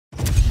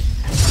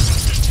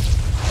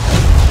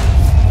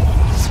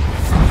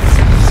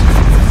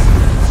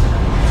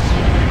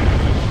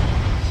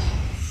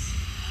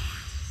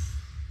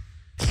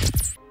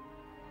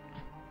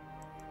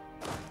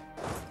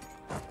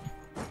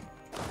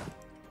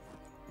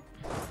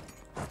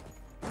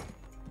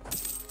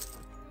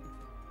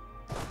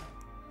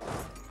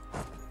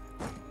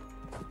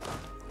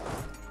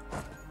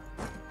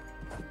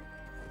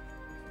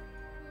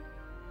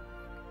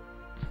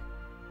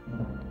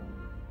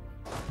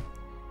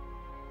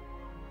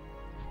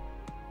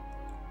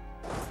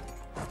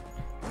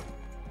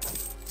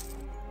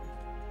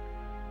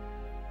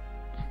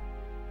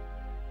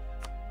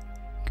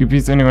Can you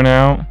piece anyone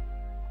out?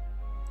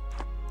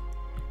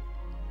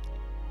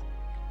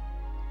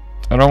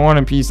 I don't want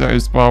to piece out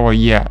Uspawa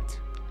yet.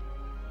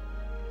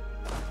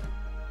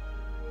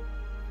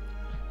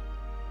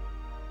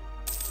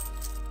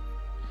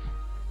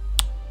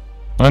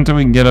 Until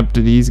we can get up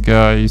to these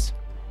guys.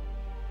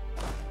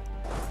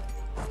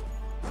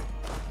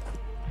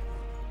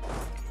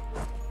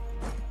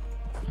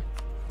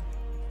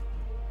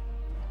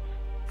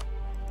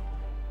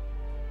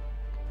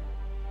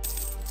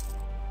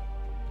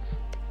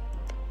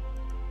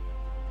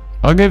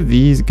 I'll give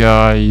these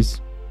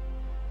guys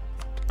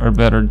our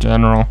better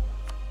general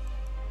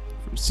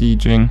for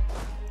sieging.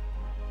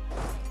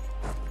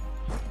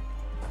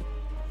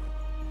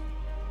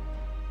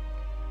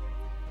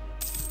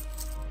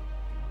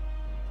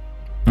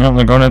 No,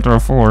 they're going after a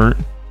fort.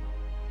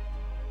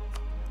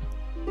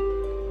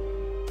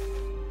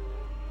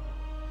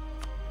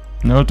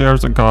 No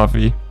tears of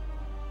coffee.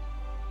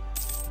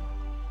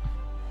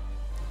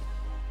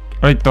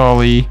 Right,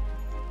 Dolly.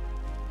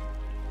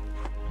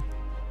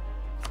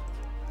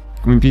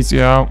 Can we piece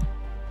you out?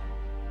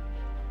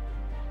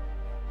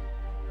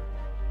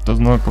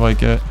 Doesn't look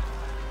like it.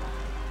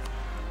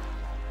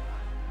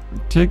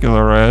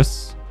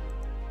 Particularists.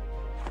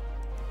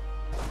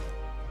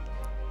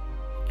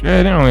 Okay,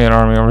 I didn't really have an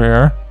army over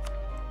here.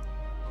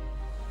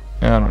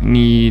 I don't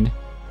need.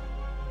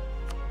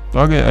 So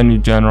I'll get a new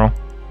general.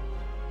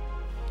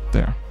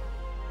 There.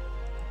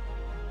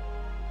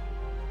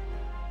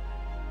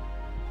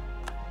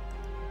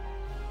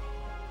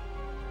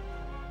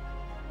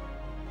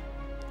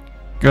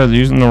 Good, they're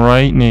using the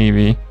right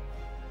navy.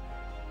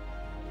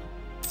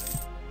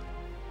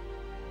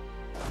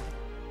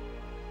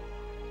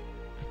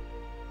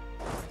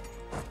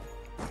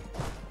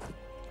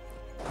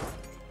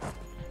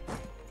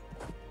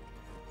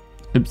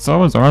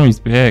 Ipsawa's army's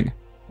big.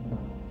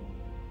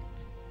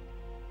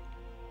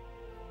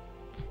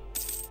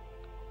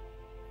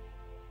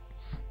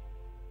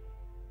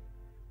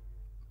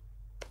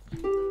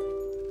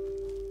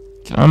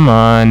 Come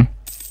on.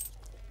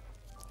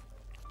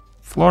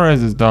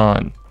 Flores is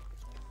done.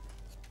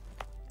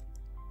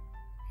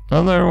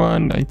 Another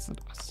one, Knights of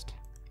the Dust.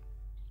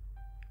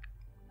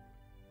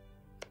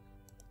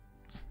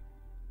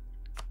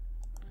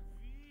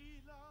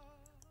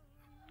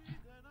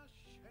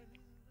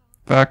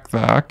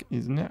 Thak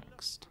is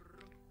next.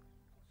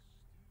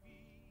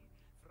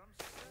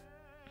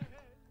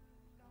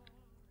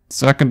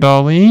 Second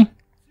Ali.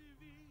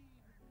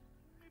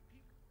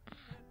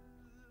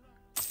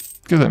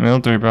 Give that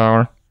military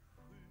power.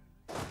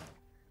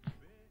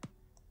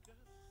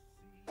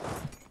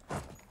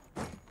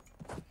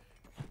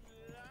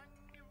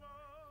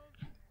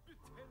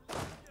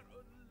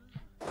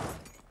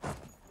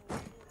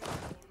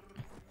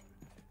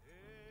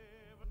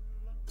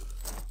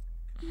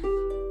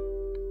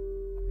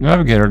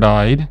 Navigator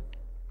died.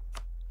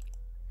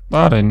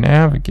 Not a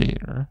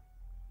navigator.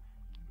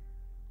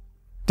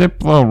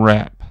 Diplo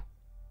rep.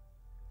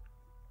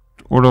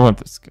 Order with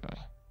this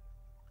guy.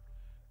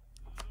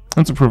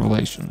 Let's approve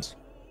relations.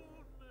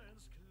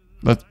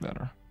 That's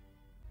better.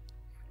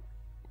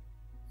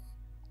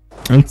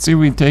 Let's see if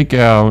we take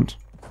out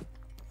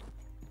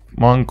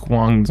Mong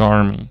Kwang's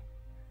army.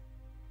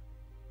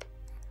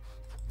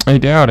 I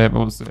doubt it, but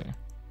we'll see.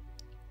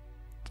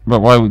 But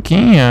while we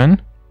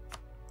can,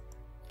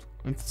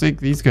 let's take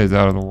these guys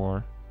out of the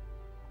war.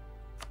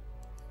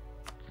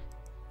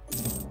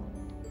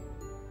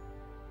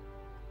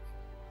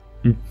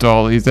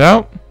 Dolly's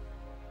out.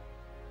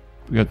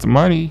 We got some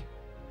money.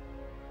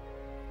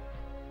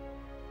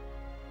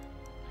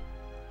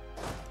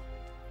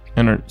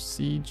 And our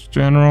siege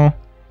general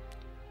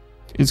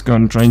is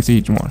going to try and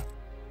siege more.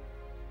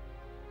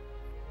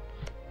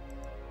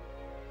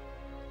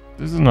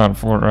 This is not a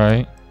fort,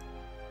 right?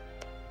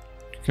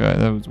 Okay,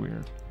 that was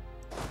weird.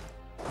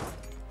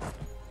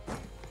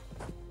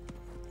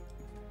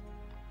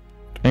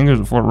 I think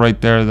there's a fort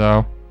right there,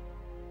 though.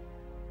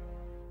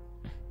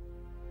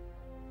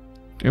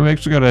 Okay, we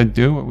actually gotta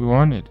do what we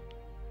wanted.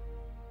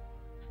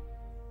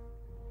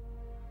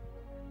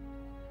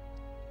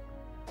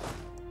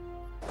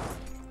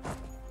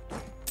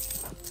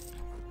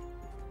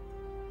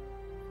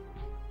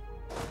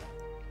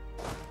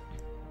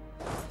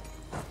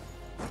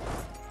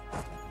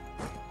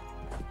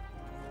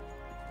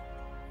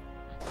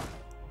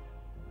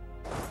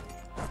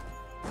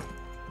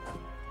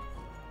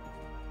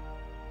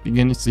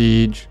 Begin the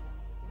siege.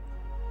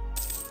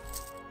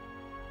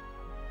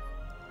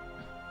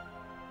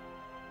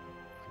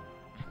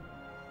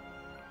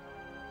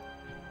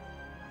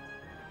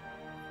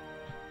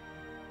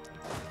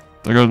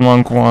 There goes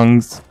Mong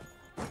Kwang's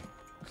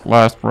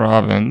last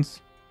province.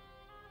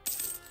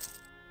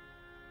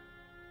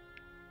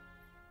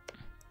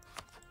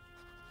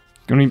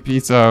 Can we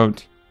peace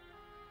out?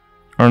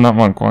 Or not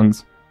Mong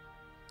Kwang's.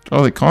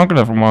 Oh, they conquered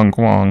it from Mong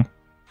Kwang.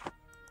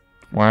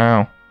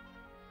 Wow.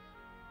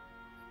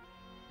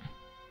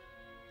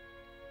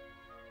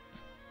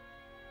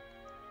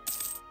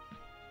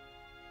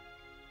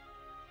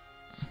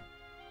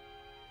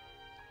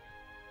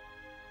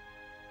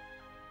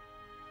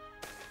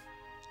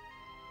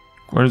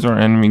 Where's our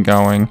enemy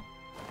going?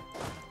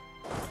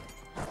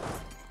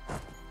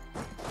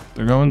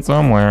 They're going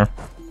somewhere.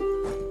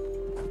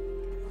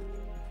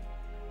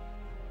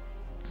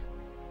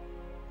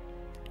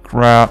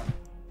 Crap.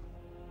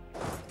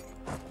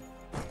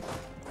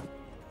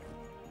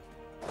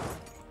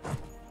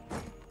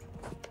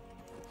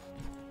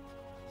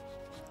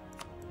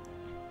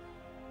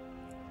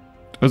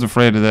 I was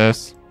afraid of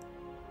this.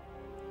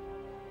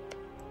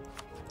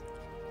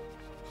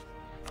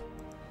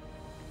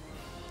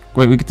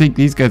 Wait, we could take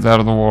these guys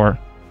out of the war.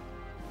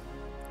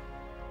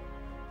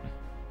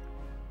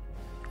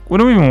 What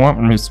do we even want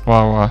from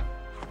Hispawa?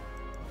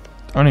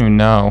 I don't even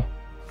know.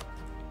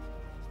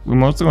 We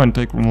mostly want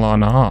to take from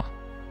Lana.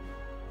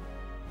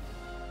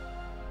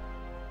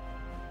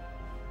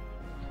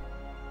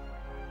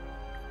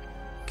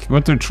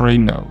 What's their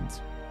trade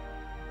nodes?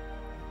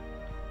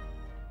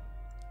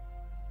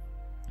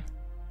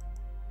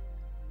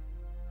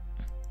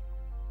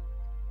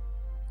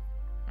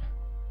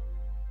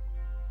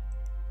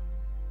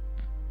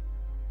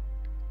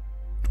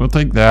 We'll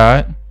take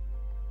that.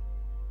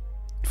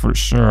 For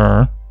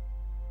sure.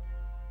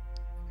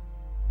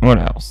 What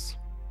else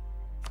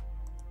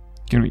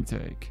can we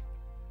take?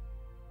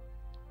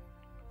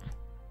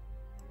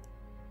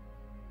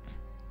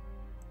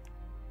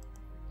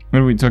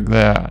 Maybe we took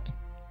that.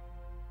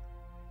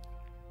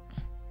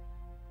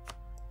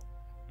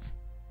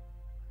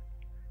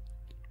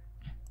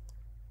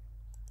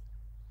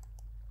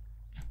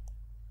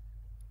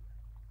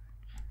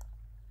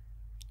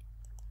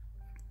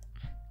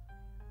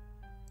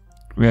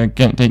 We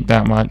can't take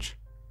that much.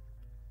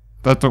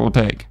 That's what we'll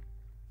take.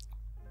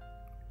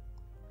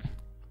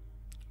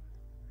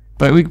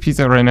 But we could piece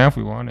out right now if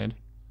we wanted.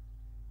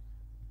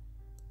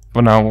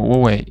 But no, we'll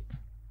wait.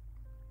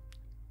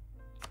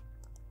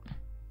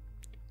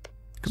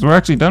 Because we're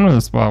actually done with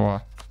the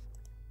Spawa.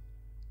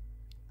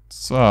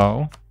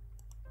 So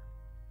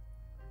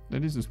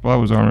that is the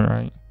Spawa's army,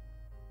 right?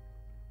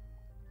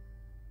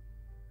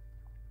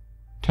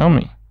 Tell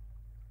me.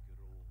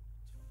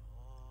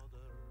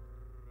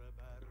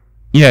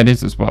 Yeah, it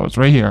is the Spawa. It's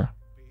right here.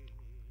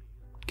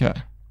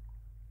 Okay.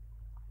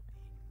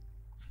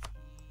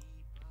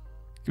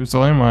 Give us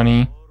all your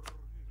money.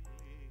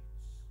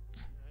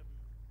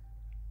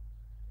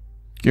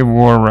 Give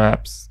war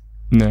reps.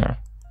 There.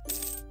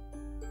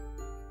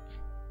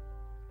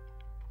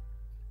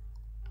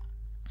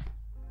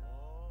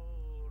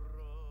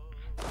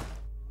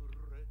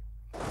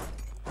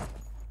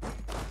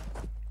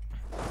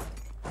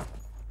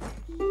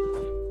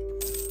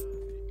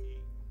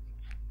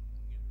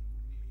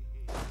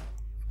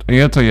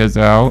 Toyota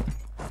out.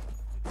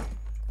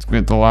 Let's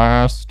get the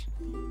last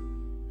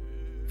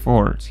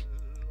fort.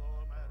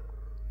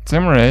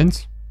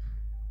 Timurids.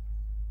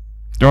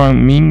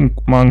 Doing Ming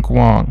Mon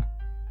Kwang.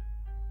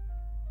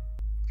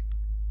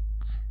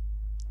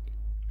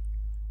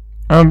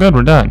 Oh, good,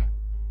 we're done.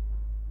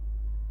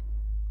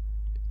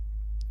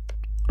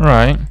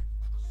 Alright.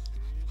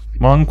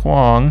 Mon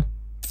Kwang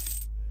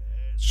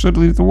should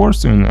leave the war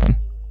soon then.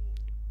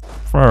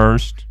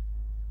 First,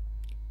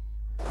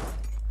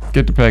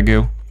 get to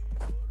Pegu.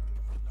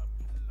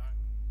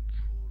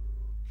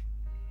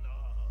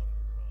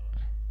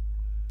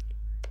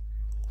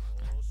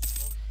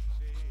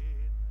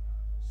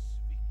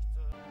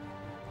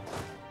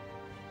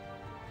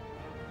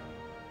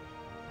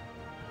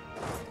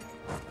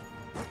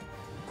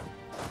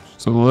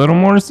 So a little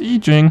more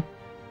sieging.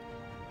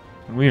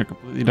 And we are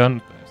completely done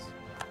with this.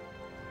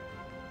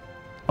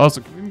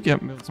 Also, can we get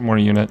some more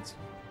units?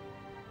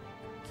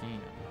 Can.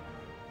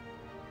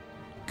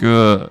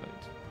 Good.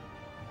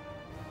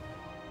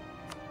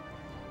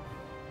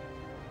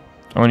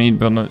 Oh, I need to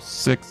build another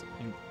 6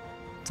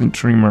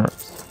 infantry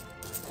mercs.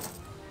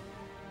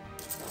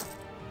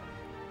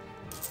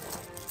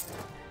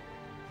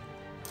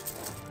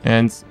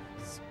 And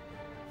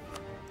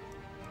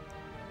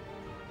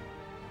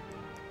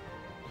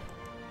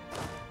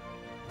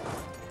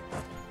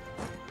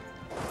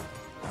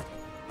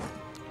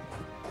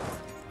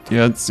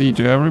get siege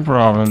to every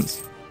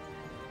province.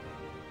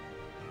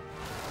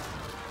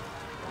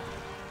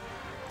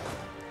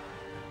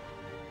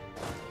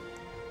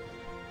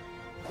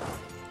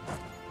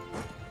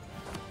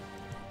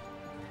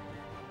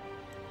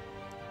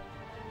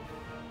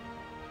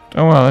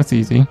 Oh well, that's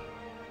easy.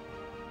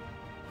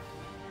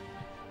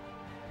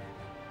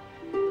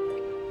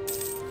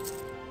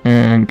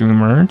 And can we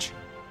merge?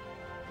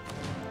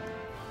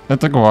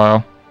 That took a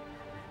while.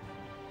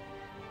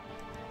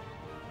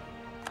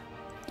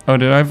 Oh,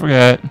 did I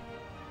forget?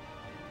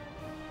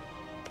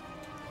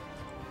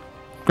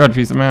 Gotta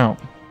piece them out.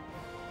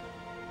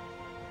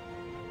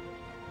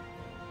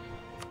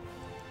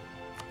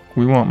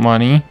 We want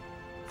money.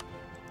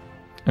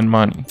 And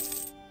money.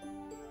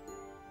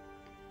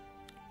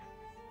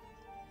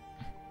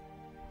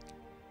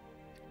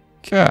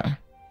 Okay.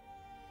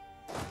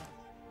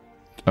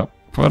 Oh,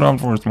 put on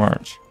forced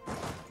march.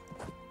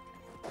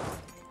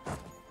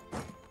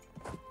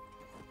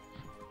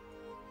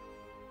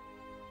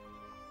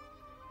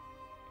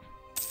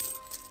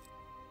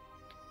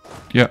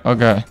 Yeah,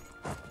 okay.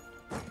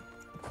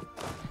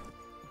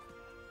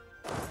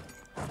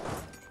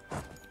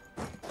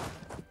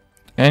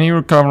 Any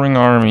recovering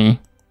army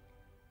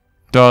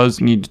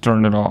does need to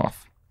turn it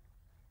off.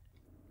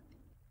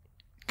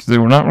 Because they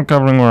were not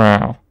recovering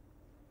morale.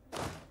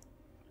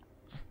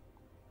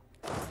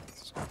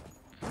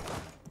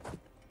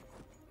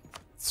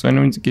 So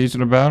anyone's engaged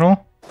in a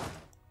battle?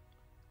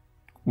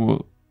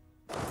 Cool.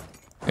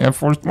 Yeah,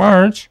 forced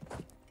march.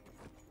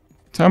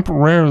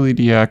 Temporarily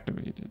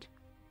deactivated.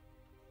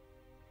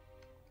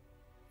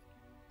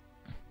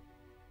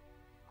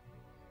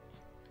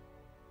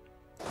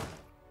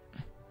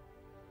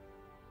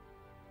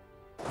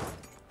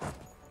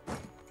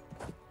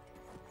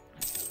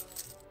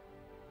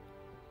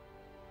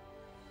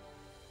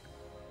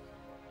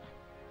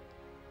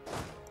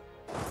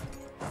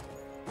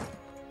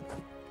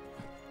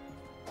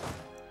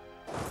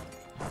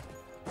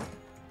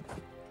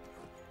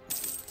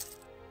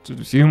 Just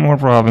a few more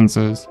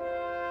provinces.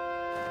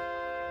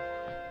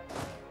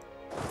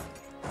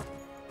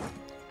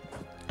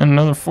 And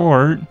another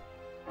fort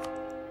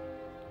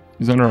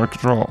is under our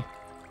control.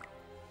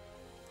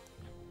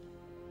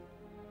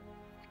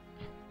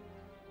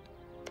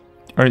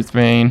 Alright,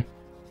 Spain.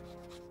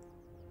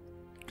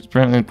 Because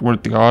apparently it's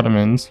worth the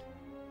Ottomans.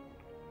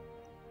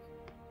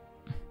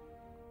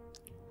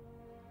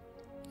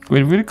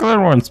 Wait, if we declare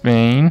war on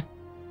Spain,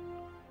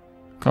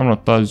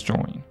 Commonwealth does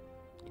join.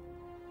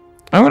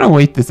 I'm gonna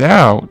wait this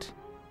out.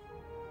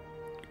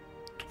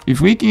 If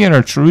we can get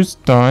our truce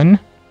done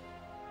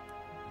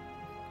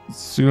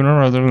sooner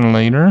rather than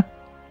later,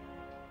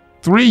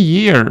 3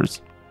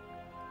 years.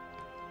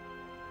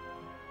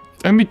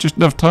 That'd be just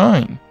enough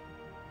time.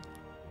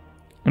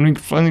 And we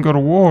can finally go to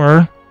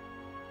war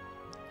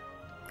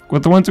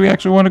with the ones we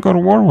actually want to go to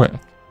war with.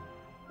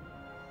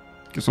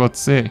 Guess what? Let's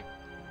see.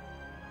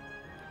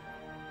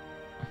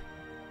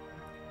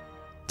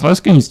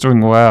 Tuscany's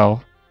doing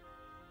well.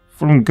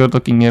 From good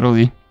looking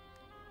Italy.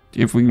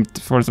 If we can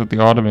force out the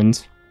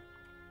Ottomans.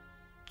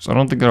 So I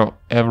don't think it'll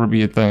ever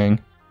be a thing.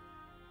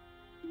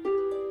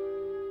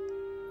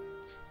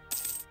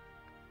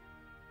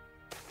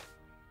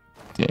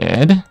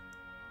 Dead.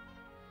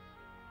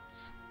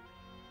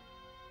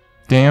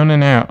 Down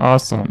and out.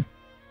 Awesome.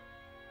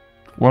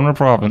 One more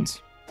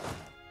province.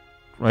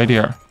 Right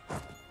here.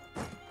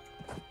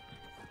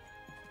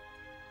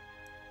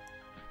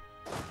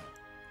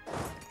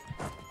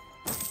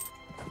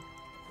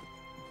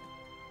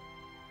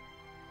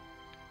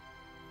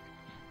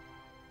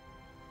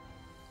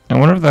 I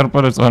wonder if that'll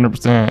put us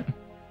 100%.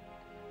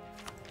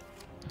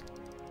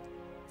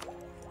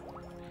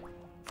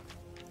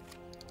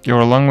 Okay,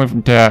 we're a long way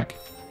from tech.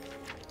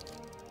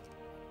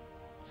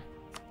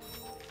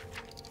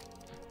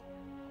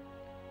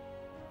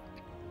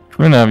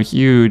 We're gonna have a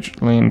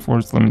huge land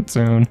force limit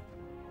soon.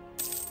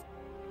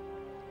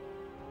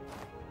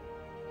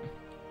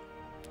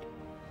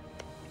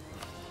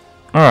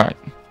 Alright.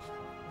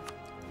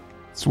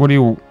 So what do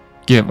you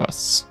give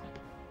us?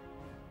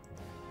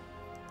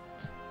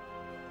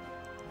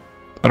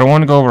 I don't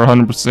want to go over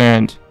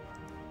 100%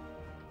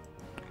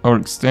 or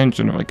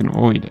extension if I can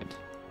avoid it.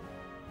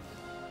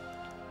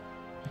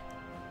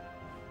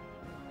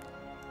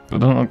 But it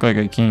doesn't look like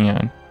I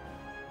can.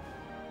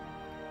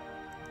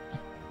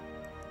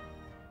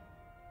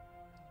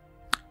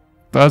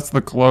 That's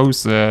the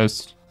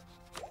closest.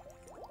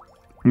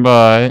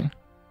 But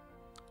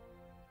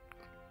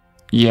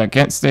yeah, I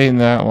can't stay in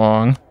that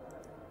long.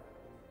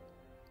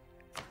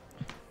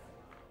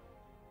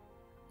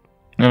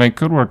 And I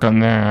could work on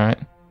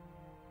that.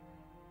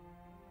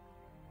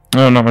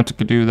 Oh, not much I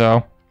could do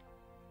though.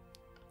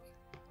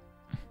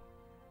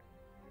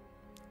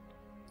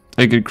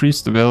 I could increase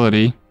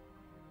stability.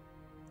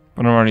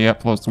 But I'm already at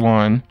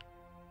 +1.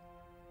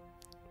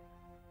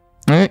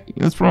 Hey,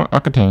 let's promote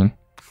Aquitaine.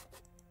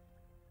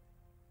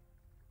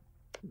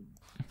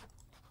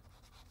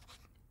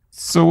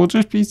 So we'll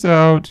just peace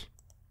out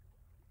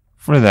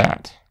for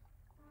that.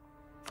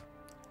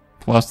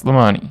 Plus the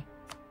money.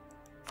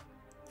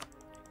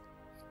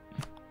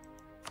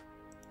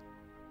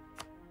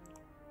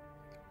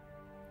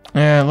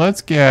 And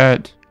let's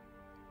get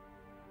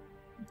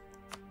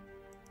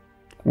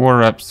war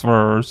reps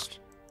first.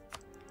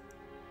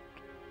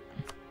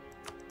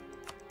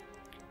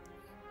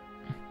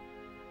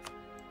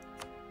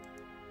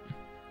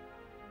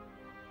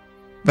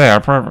 They are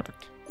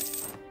perfect.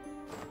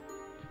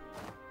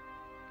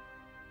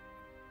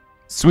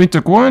 So we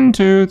took 1,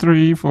 2,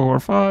 3, 4,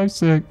 5,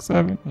 6,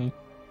 7, 8,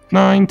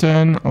 9,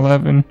 10,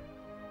 11,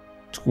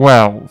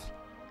 12.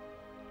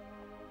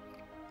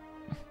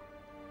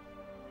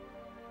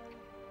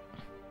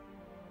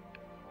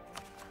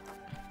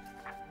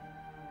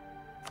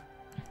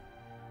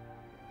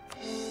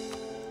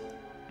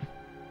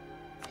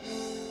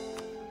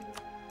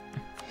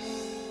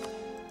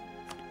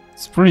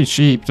 It's pretty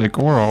cheap to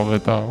core all of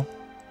it though.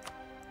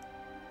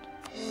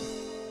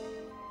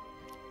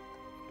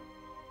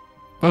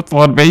 That's a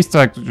lot of base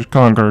tech that just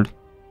conquered.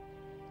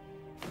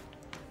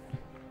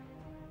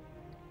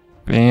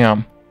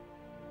 Bam.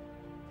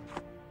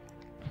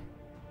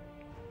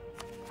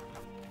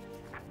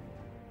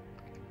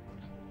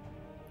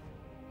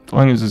 How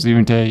long does this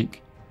even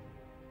take?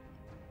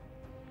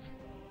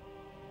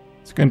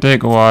 It's gonna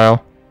take a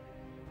while.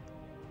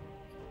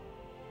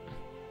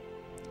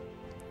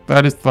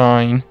 That is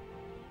fine.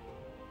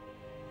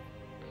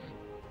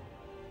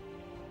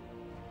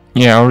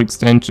 Yeah, our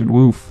extension,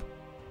 woof.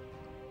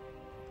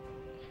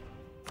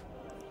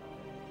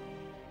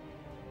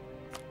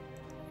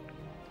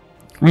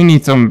 We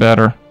need something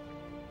better.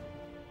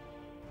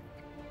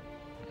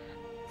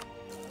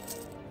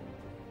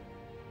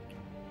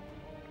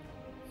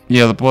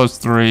 Yeah, the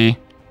 +3.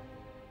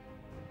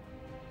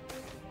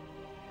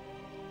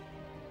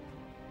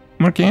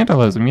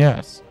 Mercantilism,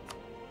 yes.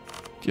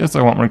 Yes,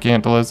 I want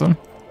mercantilism.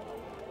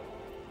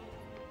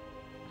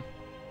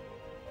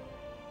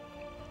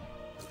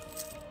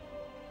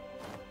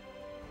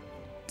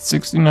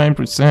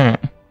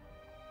 %69%.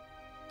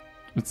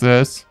 What's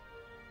this?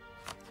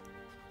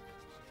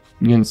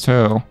 Against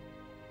who?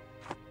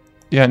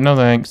 Yeah, no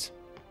thanks.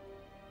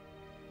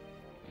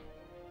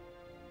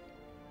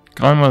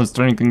 Commonwealth is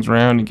turning things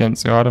around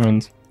against the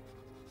Ottomans.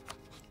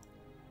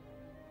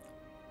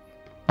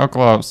 How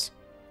close?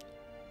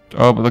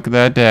 Oh, but look at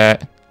that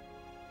debt.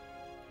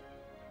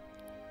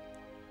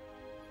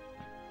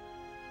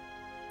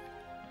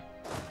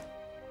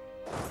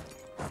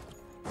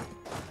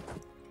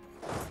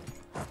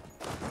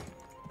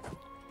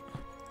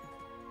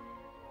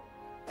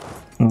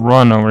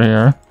 Run over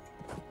here.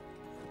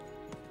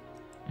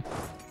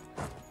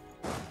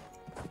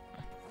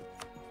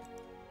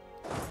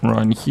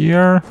 Run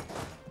here.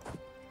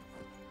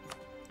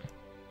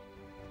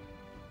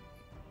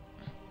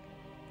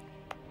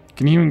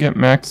 Can you even get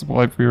max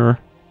supply for your...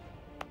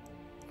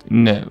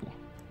 No.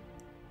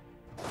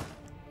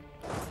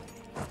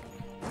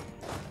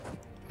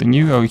 Then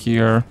you go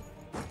here.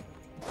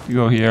 You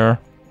go here.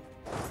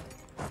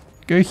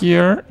 Go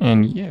here,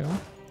 and you.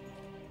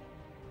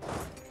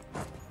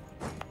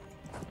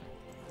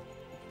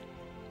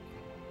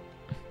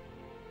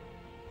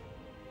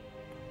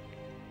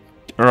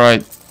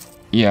 Alright.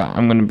 Yeah,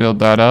 I'm gonna build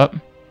that up.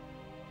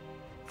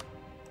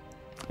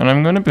 And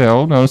I'm gonna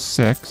build those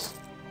 6.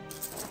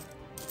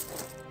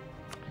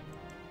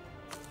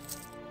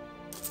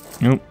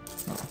 Nope.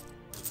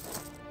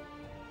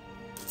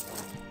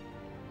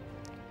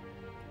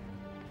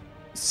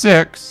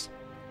 6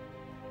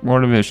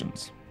 more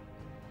divisions.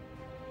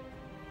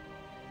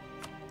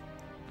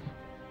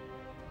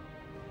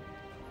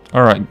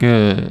 Alright,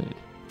 good.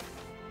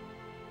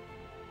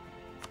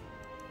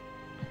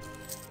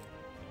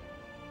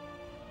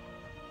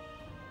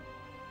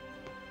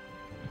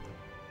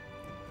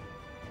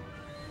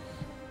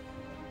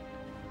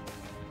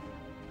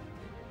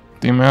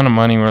 The amount of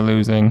money we're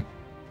losing.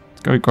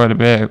 It's gonna be quite a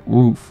bit.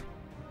 Oof.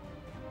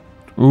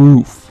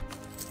 Oof.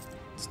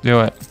 Let's do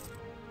it.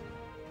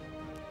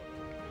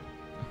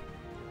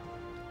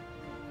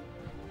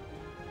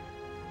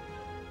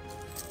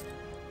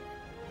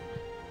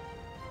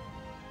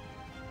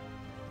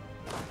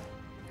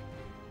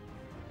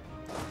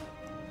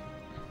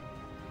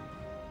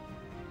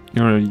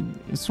 You're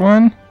this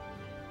one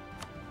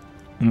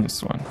and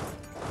this one.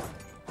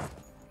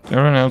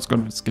 Everyone else go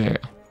to scale.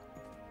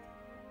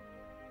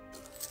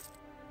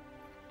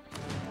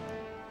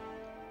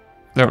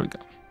 There we go.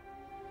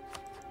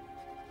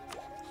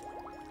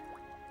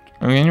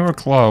 I mean, you were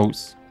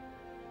close.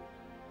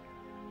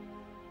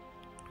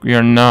 We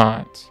are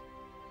not.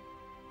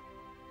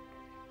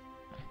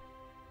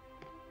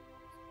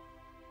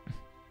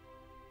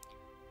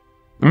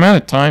 The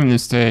amount of time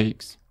this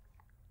takes.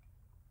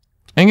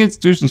 I think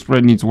institution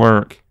spread needs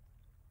work.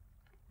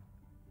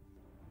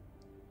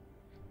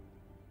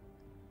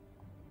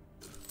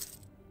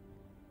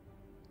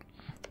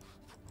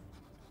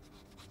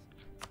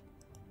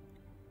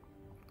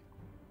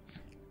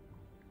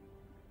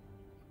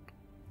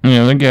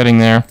 Yeah, they're getting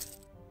there.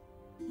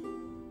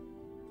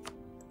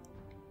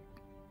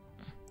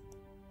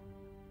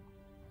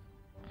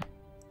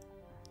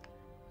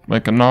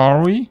 Like a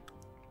Norway?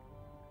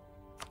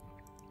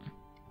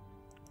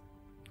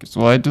 Guess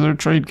we'll add to their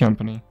trade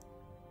company.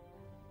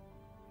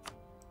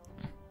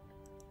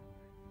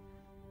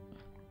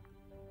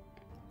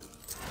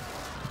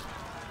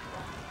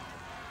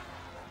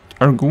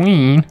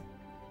 Arguin.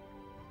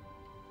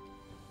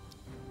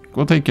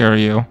 We'll take care of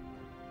you.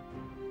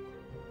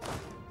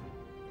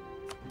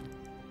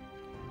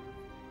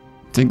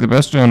 Take the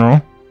best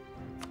general.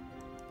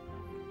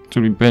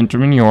 To be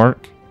Benjamin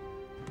York.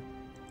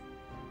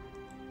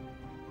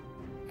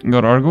 And go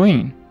to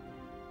Arguin.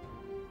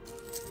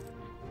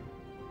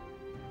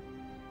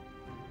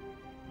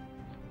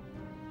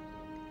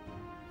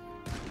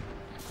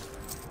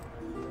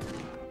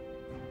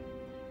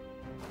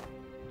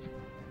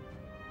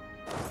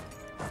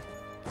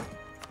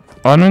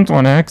 Ottomans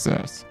want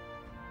access.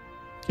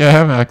 Yeah, I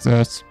have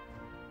access.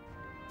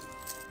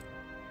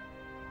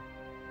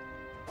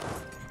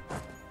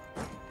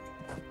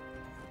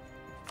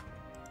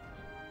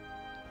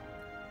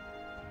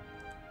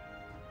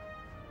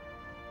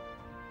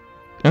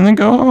 And then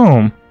go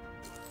home.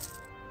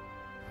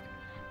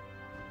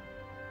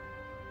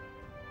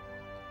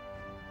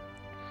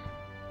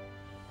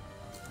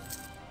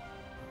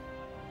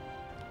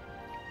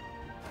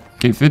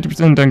 Okay,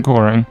 50% done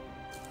coring.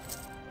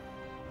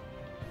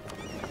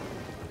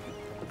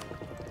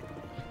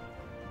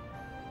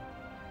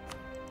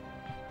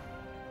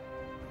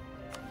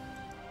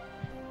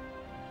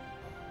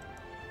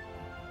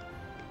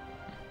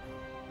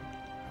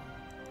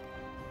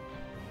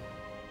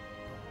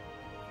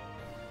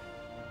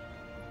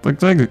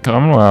 Looks like the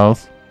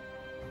Commonwealth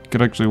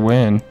could actually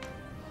win.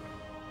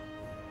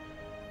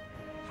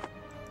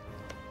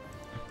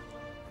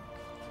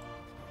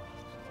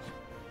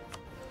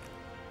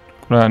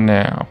 What about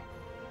now?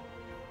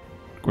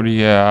 What do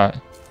you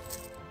got?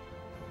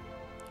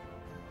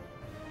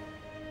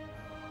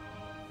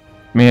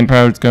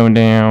 Manpower's going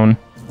down.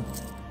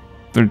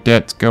 Their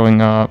debt's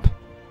going up.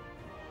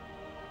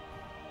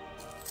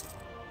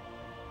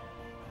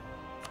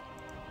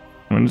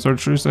 When does our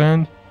truce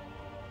end?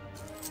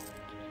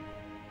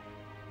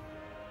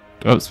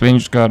 Oh, Spain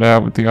just got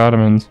out with the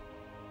Ottomans.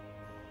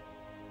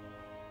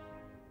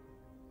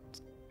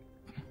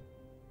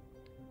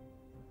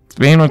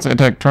 Spain wants to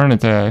attack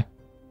Ternate.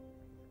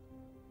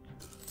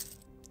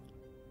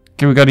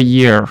 Okay, we got a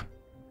year.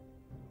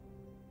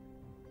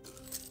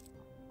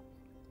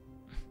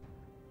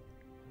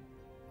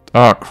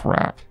 Oh,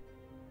 crap.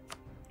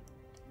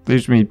 They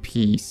just made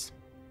peace.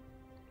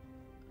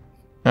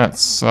 That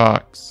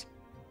sucks.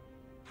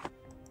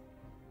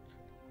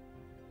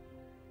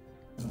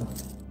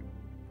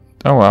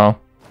 Oh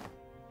well.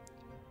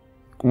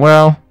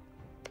 Well.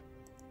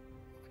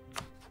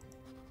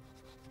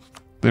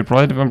 They'd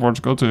probably defend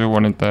Portugal too,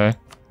 wouldn't they?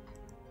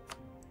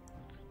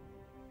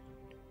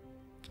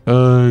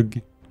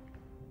 Ugh.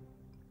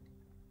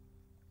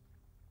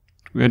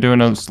 We're gonna do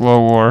another slow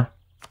war.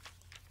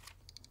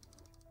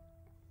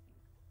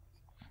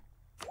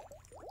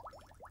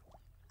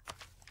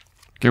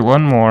 Get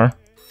one more.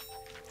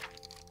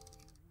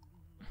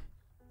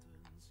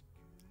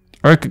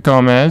 Alright,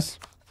 Gomez.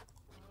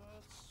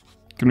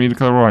 Can we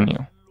declare war on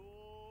you?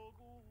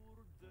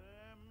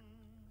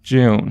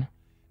 June.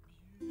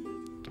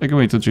 I can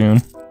wait till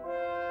June.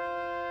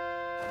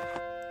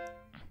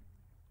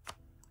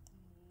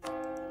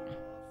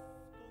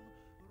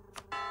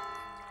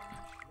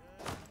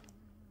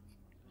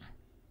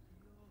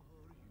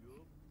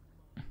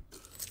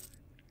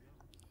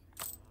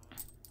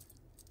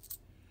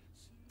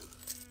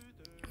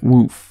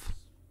 Woof.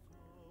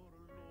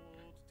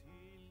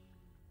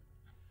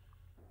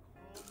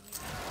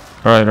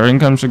 Alright, our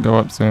income should go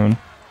up soon.